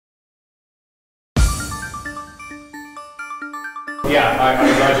yeah, I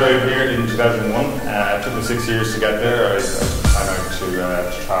graduated here in 2001. It took me 6 years to get there. I managed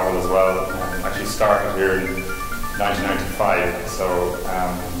to travel as well. Actually started here in 1995, so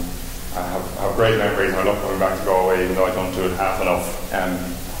I have great memories. I love coming back to Galway, even though I don't do it half enough.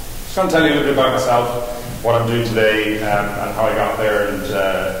 Just going to tell you a little bit about myself, what I'm doing today, and how I got there, and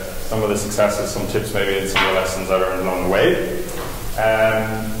some of the successes, some tips maybe, and some of the lessons I learned along the way.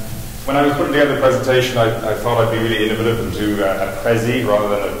 When I was putting together the presentation, I thought I'd be really innovative and do a Prezi rather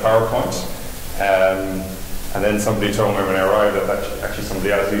than a PowerPoint. And then somebody told me when I arrived that actually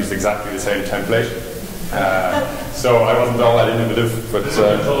somebody else used exactly the same template. So I wasn't all that innovative, but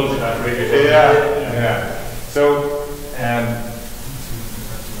yeah. So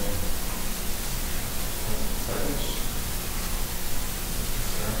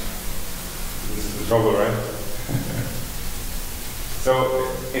this is the trouble, right? So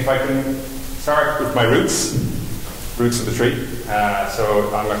if I can start with my roots of the tree.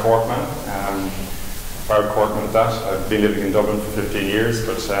 So I'm a Corkman, proud Corkman at that. I've been living in Dublin for 15 years,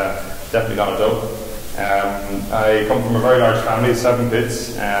 but definitely not a Dub. I come from a very large family, 7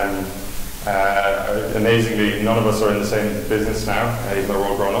 kids. Amazingly, none of us are in the same business now, even though we're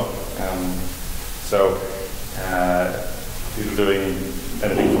all grown up. So people doing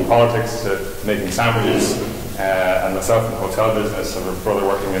anything from politics to making sandwiches. And myself in the hotel business, I have a brother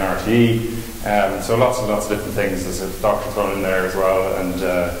working in RTE, so lots and lots of different things. There's a doctor thrown in there as well, and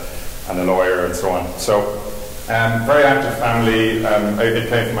a lawyer and so on. So very active family. It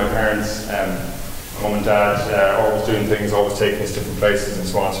came from my parents, mum and dad, always doing things, always taking us different places and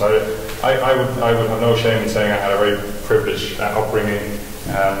so on. So I would have no shame in saying I had a very privileged upbringing,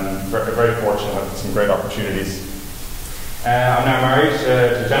 very fortunate, had some great opportunities. I'm now married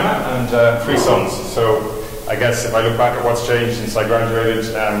to Gemma and 3 sons. So I guess if I look back at what's changed since I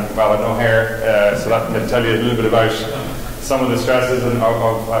graduated, well, I've no hair, so that can tell you a little bit about some of the stresses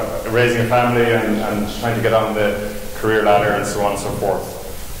of raising a family and trying to get on the career ladder and so on and so forth.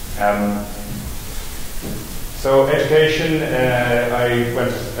 So education, I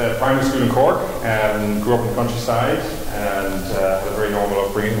went to primary school in Cork, grew up in the countryside, and had a very normal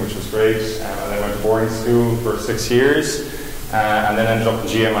upbringing, which was great. And then went to boarding school for 6 years. And then ended up in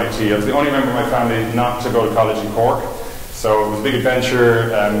GMIT. I was the only member of my family not to go to college in Cork, so it was a big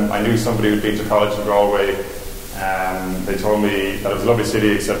adventure. I knew somebody who'd been to college in Galway. They told me that it was a lovely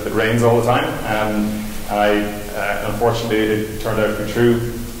city, except it rains all the time. Unfortunately, it turned out to be true.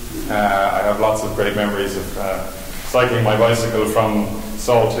 I have lots of great memories of cycling my bicycle from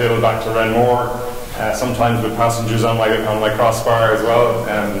Salt Hill back to Renmore, sometimes with passengers on my crossbar as well.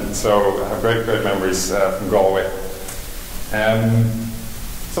 So I have great memories from Galway.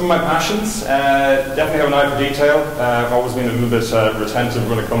 Some of my passions, definitely have an eye for detail. I've always been a little bit retentive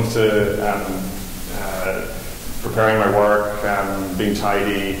when it comes to preparing my work, being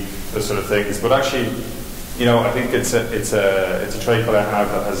tidy, those sort of things. But actually, you know, I think it's a trait that I have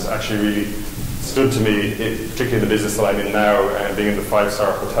that has actually really stood to me, particularly in the business that I'm in now, being in the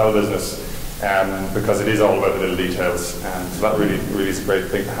 5-star hotel business, because it is all about the little details. So that really is a great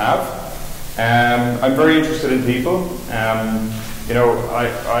thing to have. I'm very interested in people. You know,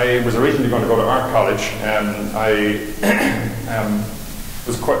 I was originally going to go to art college. I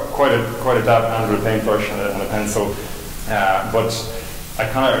was quite a dab hand with a paintbrush and a pencil, but I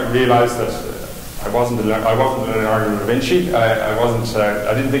kind of realised that I wasn't a Leonardo da Vinci.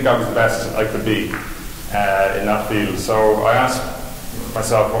 I didn't think I was the best I could be in that field. So I asked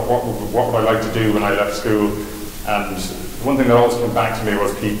myself, what would I like to do when I left school? And one thing that always came back to me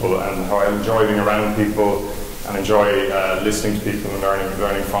was people, and how I enjoy being around people and enjoy listening to people and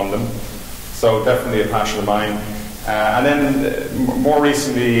learning from them. So definitely a passion of mine. And then more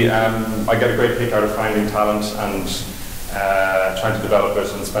recently, I get a great kick out of finding talent and trying to develop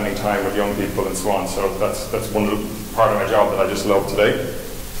it and spending time with young people and so on. So that's one part of my job that I just love today.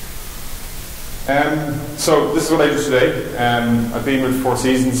 So this is what I do today. I've been with Four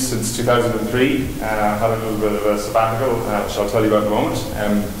Seasons since 2003. I've had a little bit of a sabbatical, which I'll tell you about in a moment.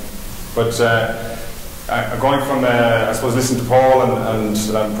 Going from, I suppose, listening to Paul and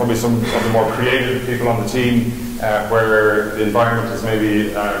probably some of the more creative people on the team, where the environment is maybe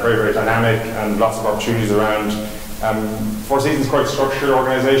very, very dynamic and lots of opportunities around. Four Seasons is quite a structured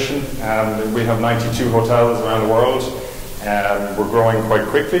organisation. We have 92 hotels around the world. We're growing quite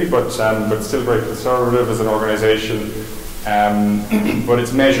quickly, but still very conservative as an organisation. But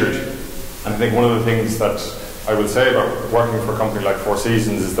it's measured. And I think one of the things that I would say about working for a company like Four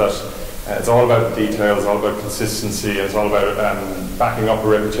Seasons is that it's all about the details, it's all about consistency, it's all about backing up a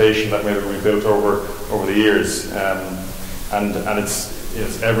reputation that maybe we've built over the years. And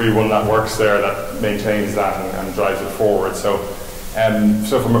it's everyone that works there that maintains that and drives it forward. So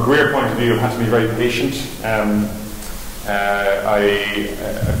So from a career point of view, I've had to be very patient. I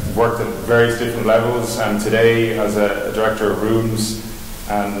worked at various different levels, and today as a director of rooms,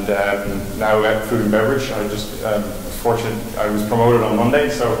 and now at food and beverage. I just was fortunate, I was promoted on Monday,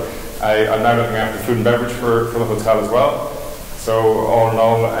 so I'm now looking after food and beverage for the hotel as well. So all in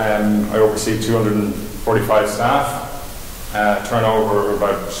all, I oversee 245 staff, turnover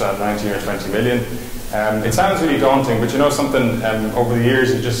about 19 or 20 million. It sounds really daunting, but you know something, over the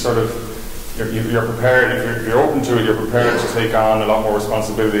years you just sort of, you're prepared, if you're open to it, you're prepared to take on a lot more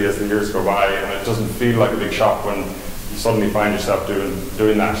responsibility as the years go by, and it doesn't feel like a big shock when you suddenly find yourself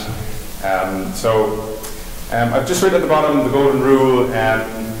doing that. I've just written at the bottom the golden rule.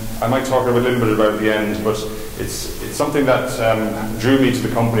 I might talk a little bit about it at the end, but it's something that drew me to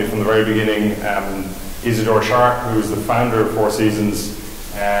the company from the very beginning. Isidore Shark, who's the founder of Four Seasons,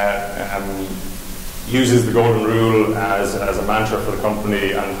 uses the golden rule as a mantra for the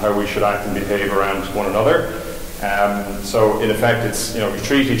company and how we should act and behave around one another. So in effect, it's, you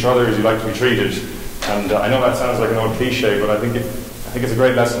treat each other as you like to be treated. And I know that sounds like an old cliche, but I think it's a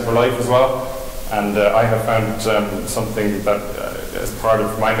great lesson for life as well. And I have found something that is part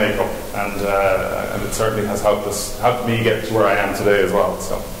of my makeup, and it certainly has helped me get to where I am today as well.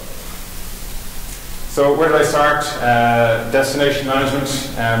 So where did I start? Destination management.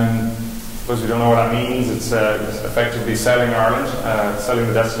 For those who don't know what that means, it's effectively selling Ireland, selling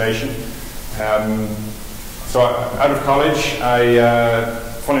the destination. So out of college,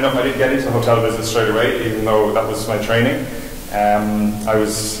 funny enough, I didn't get into the hotel business straight away, even though that was my training. I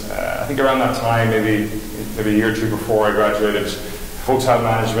was, I think around that time, maybe a year or two before I graduated, hotel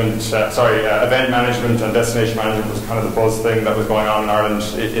management, event management and destination management was kind of the buzz thing that was going on in Ireland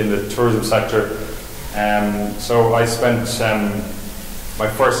in the tourism sector. So I spent my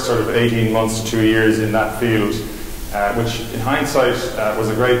first sort of 18 months to 2 years in that field, which in hindsight was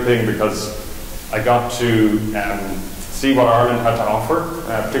a great thing because I got to see what Ireland had to offer,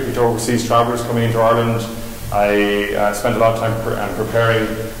 particularly to overseas travellers coming into Ireland. I spent a lot of time preparing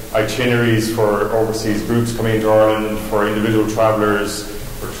itineraries for overseas groups coming into Ireland, for individual travellers,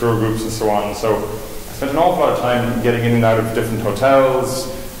 for tour groups and so on. So I spent an awful lot of time getting in and out of different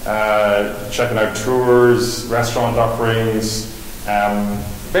hotels, checking out tours, restaurant offerings,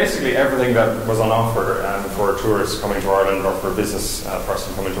 basically everything that was on offer for a tourist coming to Ireland or for a business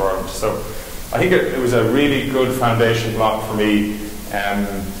person coming to Ireland. So I think it was a really good foundation block for me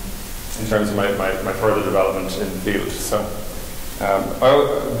in terms of my further development in the field. So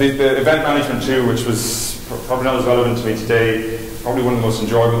the event management too, which was probably not as relevant to me today, probably one of the most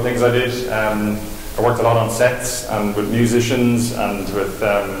enjoyable things I did. I worked a lot on sets and with musicians and with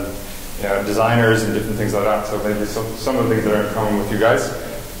designers and different things like that, so maybe some of the things that are in common with you guys.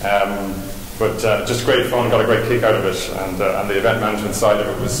 But just great fun, got a great kick out of it, and the event management side of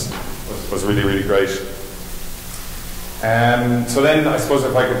it was really, really great. So then I suppose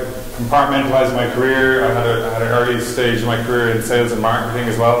if I could compartmentalise my career, I had an early stage in my career in sales and marketing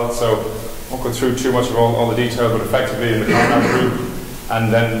as well, so I won't go through too much of all the detail, but effectively in the Conrad group,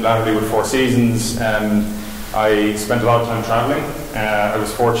 and then laterally with Four Seasons, I spent a lot of time travelling. I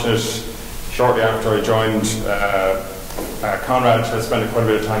was fortunate shortly after I joined Conrad to spend quite a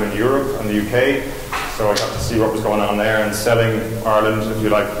bit of time in Europe and the UK, so I got to see what was going on there and selling Ireland, if you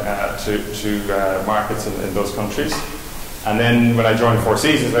like, to markets in those countries. And then when I joined Four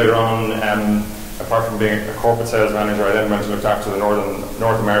Seasons later on, apart from being a corporate sales manager, I then went and looked after the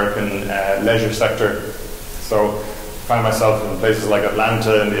North American leisure sector. So I found myself in places like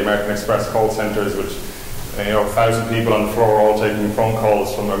Atlanta and the American Express call centres, which 1,000 people on the floor all taking phone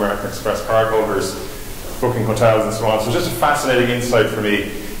calls from American Express cardholders, booking hotels and so on. So just a fascinating insight for me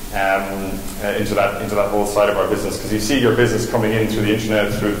into that whole side of our business, because you see your business coming in through the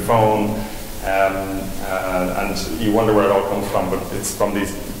internet, through the phone, and you wonder where it all comes from, but it's from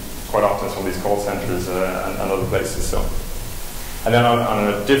quite often it's from these call centres and other places. So, and then on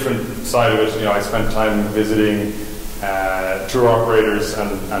a different side of it, I spent time visiting tour operators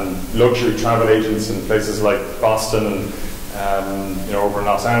and luxury travel agents in places like Boston and over in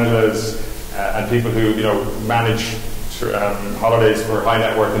Los Angeles, and people who manage holidays for high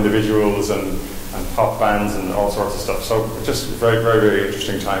net worth individuals and pop bands and all sorts of stuff. So just a very, very, very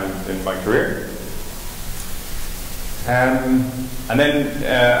interesting time in my career. And then,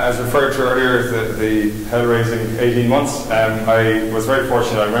 as referred to earlier, as the hell-raising 18 months, I was very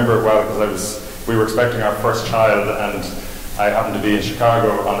fortunate. I remember it well because we were expecting our first child, and I happened to be in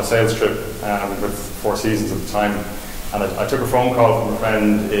Chicago on a sales trip with Four Seasons at the time, and I took a phone call from a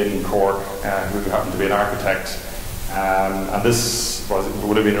friend in Cork who happened to be an architect, and this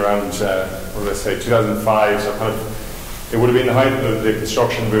would have been around 2005, so kind of it would have been the height of the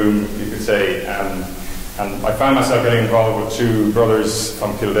construction boom, you could say. And I found myself getting involved with two brothers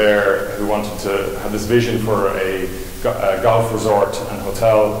from Kildare who wanted to have this vision for a golf resort and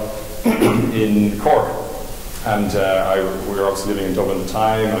hotel in Cork. And we were obviously living in Dublin at the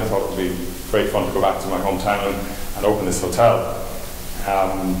time, and I thought it would be great fun to go back to my hometown and open this hotel.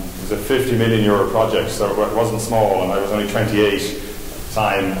 It was a €50 million project, so it wasn't small, and I was only 28 at the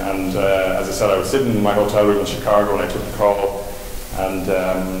time. And as I said, I was sitting in my hotel room in Chicago when I took the call,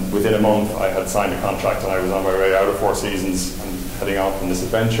 and within a month I had signed a contract and I was on my way out of Four Seasons and heading off on this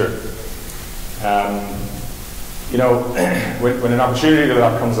adventure. You know, when an opportunity like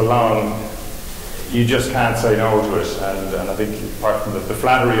that comes along, you just can't say no to it. And I think apart from the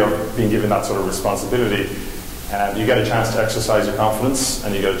flattery of being given that sort of responsibility, you get a chance to exercise your confidence,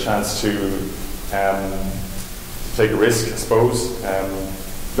 and you get a chance to take a risk, I suppose.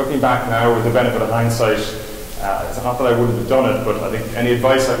 Looking back now with the benefit of hindsight, it's not that I wouldn't have done it, but I think any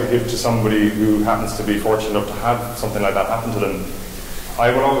advice I could give to somebody who happens to be fortunate enough to have something like that happen to them,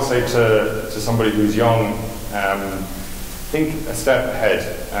 I would always say to somebody who's young, think a step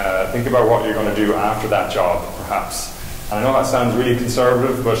ahead. Think about what you're going to do after that job, perhaps. And I know that sounds really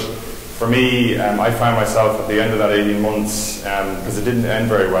conservative, but for me, I found myself at the end of that 18 months, because it didn't end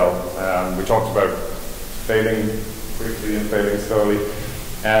very well. We talked about failing quickly and failing slowly.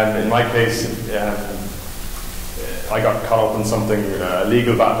 In my case, I got caught up in something, a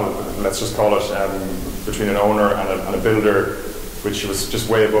legal battle, let's just call it, between an owner and a builder, which was just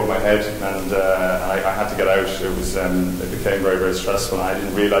way above my head, and I had to get out. It became very, very stressful, and I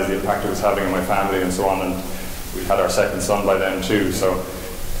didn't realise the impact it was having on my family and so on, and we had our second son by then too. So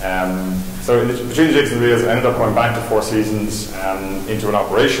between the jigs and the reels, I ended up going back to Four Seasons into an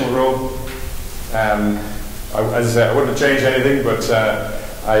operational role. As I say, I wouldn't have changed anything, but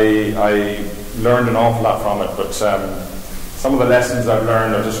I learned an awful lot from it. But some of the lessons I've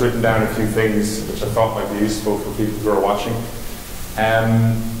learned, I've just written down a few things which I thought might be useful for people who are watching.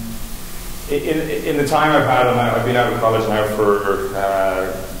 In the time I've had, and I've been out of college now for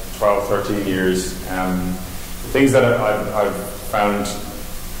 12, 13 years, the things that I've found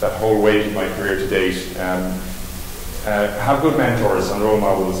that hold weight in my career to date, have good mentors and role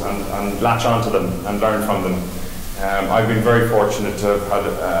models, and latch onto them and learn from them. I've been very fortunate to have had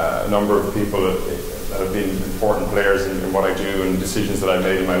a number of people that have been important players in what I do and decisions that I've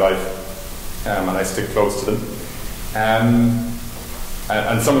made in my life, and I stick close to them.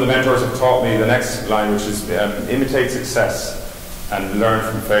 And some of the mentors have taught me the next line, which is imitate success and learn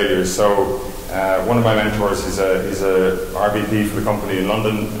from failure. So one of my mentors is a RVP for the company in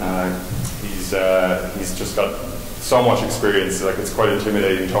London. He's just got so much experience, like it's quite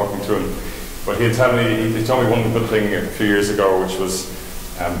intimidating talking to him. But he told me one good thing a few years ago, which was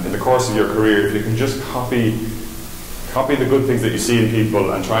in the course of your career, if you can just copy the good things that you see in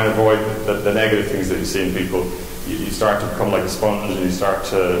people and try and avoid the negative things that you see in people, you start to become like a sponge, and you start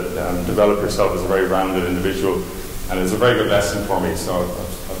to develop yourself as a very rounded individual. And it's a very good lesson for me, so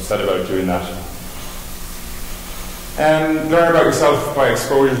I've set about doing that. Learn about yourself by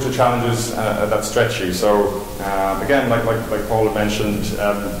exposure to challenges that stretch you. So again, like Paul had mentioned,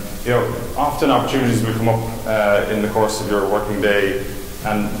 you know, often opportunities will come up in the course of your working day,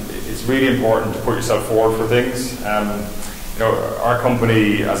 and it's really important to put yourself forward for things. You know, our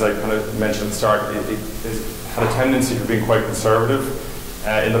company, as I kind of mentioned at the start, it had a tendency for being quite conservative.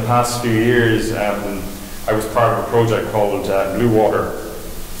 In the past few years, I was part of a project called Blue Water.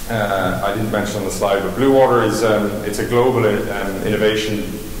 I didn't mention on the slide, but Blue Water is it's a global innovation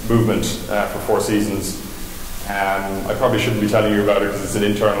movement for Four Seasons. I probably shouldn't be telling you about it because it's an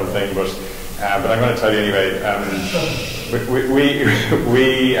internal thing, but I'm going to tell you anyway.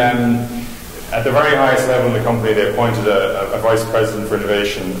 We at the very highest level in the company, they appointed a vice president for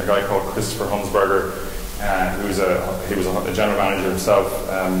innovation, a guy called Christopher Hunsberger, he was a general manager himself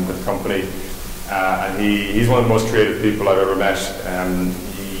with the company, and he's one of the most creative people I've ever met.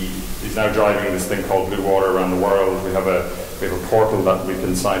 He's now driving this thing called Blue Water around the world. We have a portal that we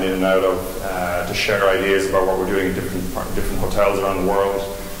can sign in and out of to share ideas about what we're doing in different hotels around the world.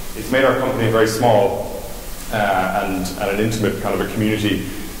 It's made our company very small and an intimate kind of a community,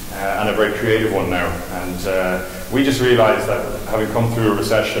 and a very creative one now. And we just realised that having come through a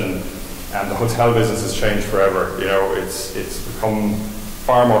recession, the hotel business has changed forever. You know, it's become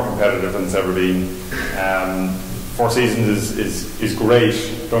far more competitive than it's ever been. Four Seasons is great,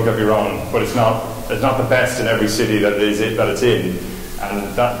 don't get me wrong, but it's not the best in every city that it's in,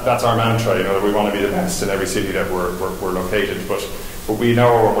 and that's our mantra. You know, that we want to be the best in every city that we're located. But we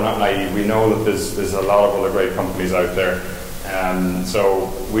know, we're not naive. We know that there's a lot of other great companies out there,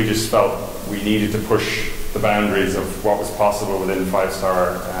 So we just felt we needed to push the boundaries of what was possible within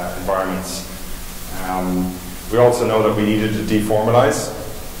five-star environments. We also know that we needed to deformalise.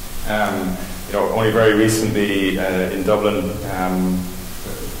 Only very recently in Dublin,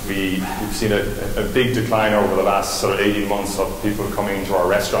 we've seen a big decline over the last sort of 18 months of people coming into our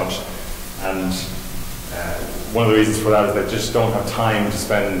restaurant, and one of the reasons for that is they just don't have time to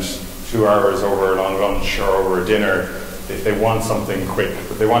spend 2 hours over a long lunch or over a dinner. They want something quick,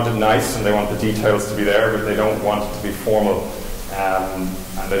 but they want it nice and they want the details to be there, but they don't want it to be formal, and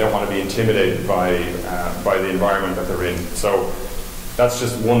they don't want to be intimidated by the environment that they're in. So that's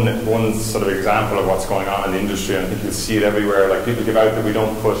just one sort of example of what's going on in the industry, and I think you'll see it everywhere. Like, people give out that we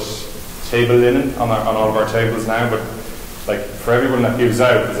don't put table linen on all of our tables now, but like, for everyone that gives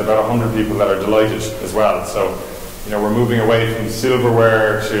out, there's about 100 people that are delighted as well. So, we're moving away from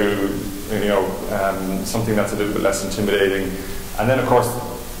silverware to something that's a little bit less intimidating. And then, of course,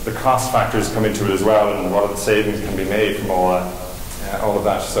 the cost factors come into it as well, and what of the savings can be made from all of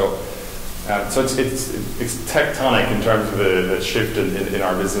that. So it's tectonic in terms of the shift in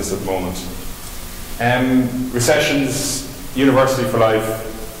our business at the moment. Recessions, university for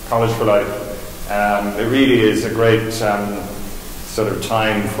life, college for life. It really is a great sort of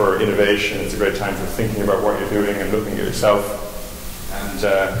time for innovation. It's a great time for thinking about what you're doing and looking at yourself. And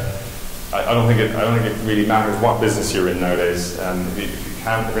I don't think it really matters what business you're in nowadays. If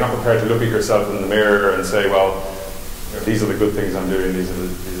you're not prepared to look at yourself in the mirror and say, well, these are the good things I'm doing, these are the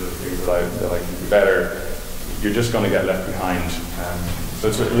things that I can do better, you're just going to get left behind. So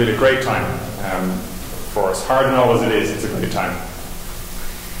it's really a great time for us. Hard and all as it is, it's a great time.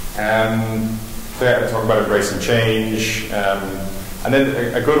 There, talk about embracing change. And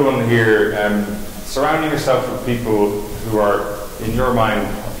then a good one here, surrounding yourself with people who are, in your mind,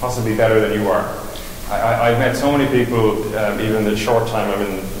 possibly better than you are. I've met so many people, even in the short time I'm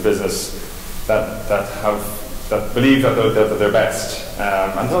in the business, that believe that they're best.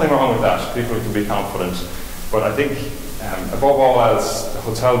 And there's nothing wrong with that. People can be confident. But I think, above all else, the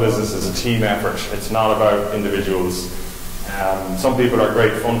hotel business is a team effort. It's not about individuals. Some people are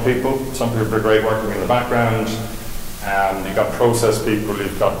great fun people. Some people are great working in the background. You've got process people.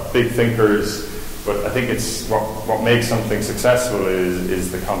 You've got big thinkers. But I think it's what makes something successful is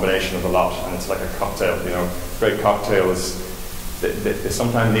the combination of a lot, and it's like a cocktail. Great cocktails, they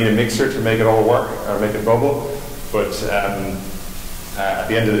sometimes need a mixer to make it all work or make it bubble. But at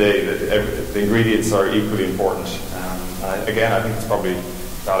the end of the day, the ingredients are equally important. Again, I think it's probably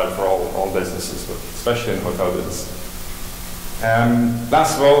valid for all businesses, but especially in the hotel business.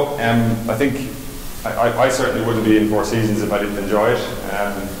 Last of all, I think I certainly wouldn't be in Four Seasons if I didn't enjoy it.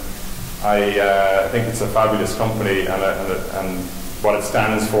 I think it's a fabulous company, and what it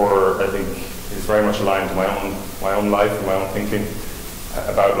stands for, I think, is very much aligned to my own life and my own thinking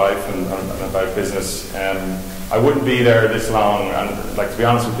about life and about business. I wouldn't be there this long, and to be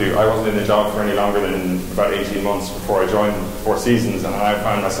honest with you, I wasn't in the job for any longer than about 18 months before I joined Four Seasons, and I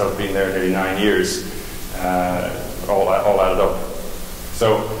found myself being there nearly 9 years, all added up.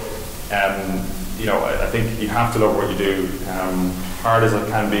 So, I think you have to love what you do. Hard as it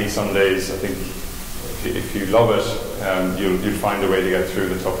can be some days, I think if you love it, you'll find a way to get through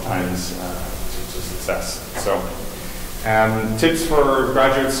the tough times to success. So, tips for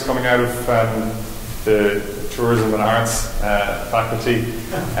graduates coming out of the tourism and arts faculty.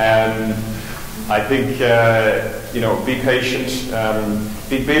 I think be patient,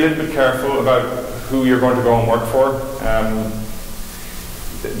 be a little bit careful about who you're going to go and work for.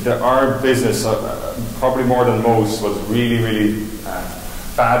 Our business, probably more than most, was really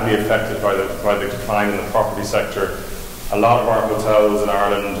badly affected by the decline in the property sector. A lot of our hotels in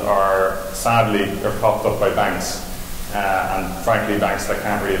Ireland are propped up by banks, and frankly banks that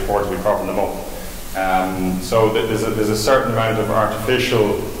can't really afford to be propping them up. So there's a certain amount of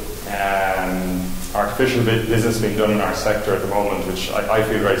artificial business being done in our sector at the moment, which I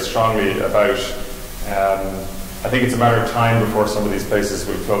feel very strongly about. I think it's a matter of time before some of these places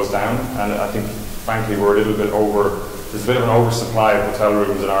will close down, and I think, frankly, there's a bit of an oversupply of hotel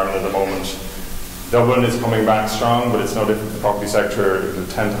rooms in Ireland at the moment. Dublin is coming back strong, but it's no different to the property sector. It will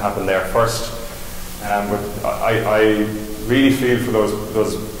tend to happen there first. But I really feel for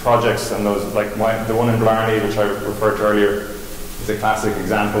those projects, and those, like the one in Blarney, which I referred to earlier, is a classic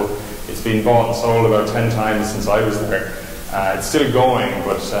example. It's been bought and sold about 10 times since I was there. It's still going,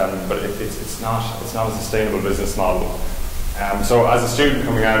 but it's not a sustainable business model. So as a student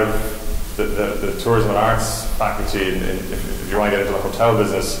coming out of the tourism and arts faculty, and if you want to get into the hotel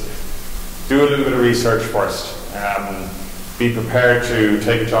business, do a little bit of research first. Be prepared to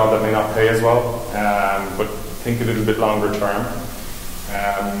take a job that may not pay as well, but think a little bit longer term.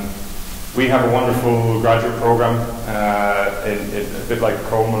 We have a wonderful graduate program, a bit like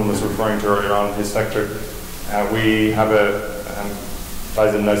Coleman was referring to earlier on in his sector. We have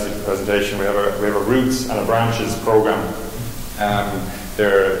ties in nicely to the presentation. We have a roots and a branches program.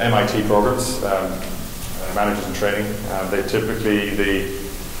 They're MIT programs, managers in training. They typically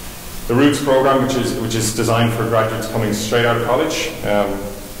the roots program, which is designed for graduates coming straight out of college.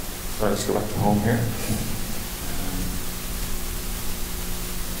 Sorry, let's go back to home here.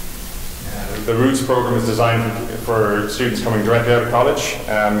 The Roots program is designed for students coming directly out of college,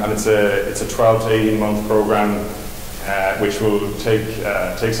 and it's a 12 to 18 month program, which will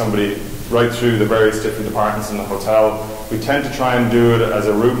take somebody right through the various different departments in the hotel. We tend to try and do it as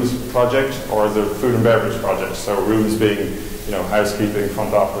a rooms project or as a food and beverage project. So rooms being, housekeeping,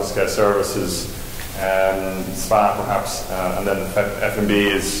 front office, guest services, spa perhaps, and then F&B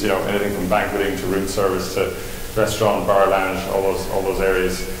is anything from banqueting to room service to restaurant, bar, lounge, all those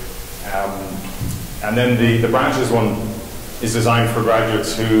areas. And then the branches one is designed for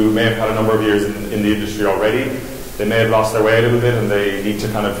graduates who may have had a number of years in the industry already. They may have lost their way a little bit, and they need to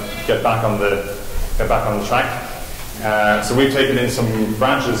kind of get back on the track. So we've taken in some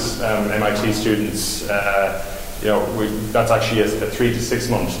branches MIT students. That's actually a 3 to 6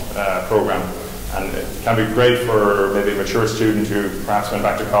 month program, and it can be great for maybe a mature student who perhaps went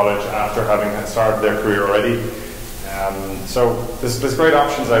back to college after having started their career already. So there's great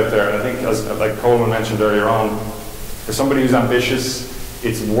options out there, and I think, like Coleman mentioned earlier on, for somebody who's ambitious,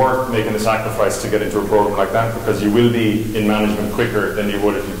 it's worth making the sacrifice to get into a program like that, because you will be in management quicker than you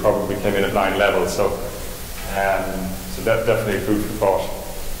would if you probably came in at 9 levels. So that's definitely food for thought.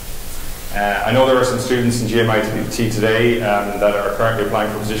 I know there are some students in GMIT today that are currently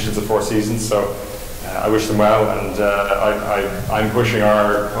applying for positions at Four Seasons, so I wish them well, and I'm pushing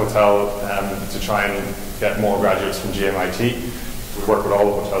our hotel to try and get more graduates from GMIT. We work with all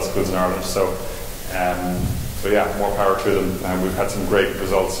the hotel schools in Ireland, so yeah, more power to them. We've had some great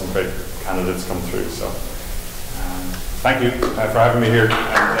results and great candidates come through. So thank you for having me here.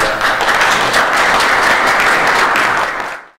 And,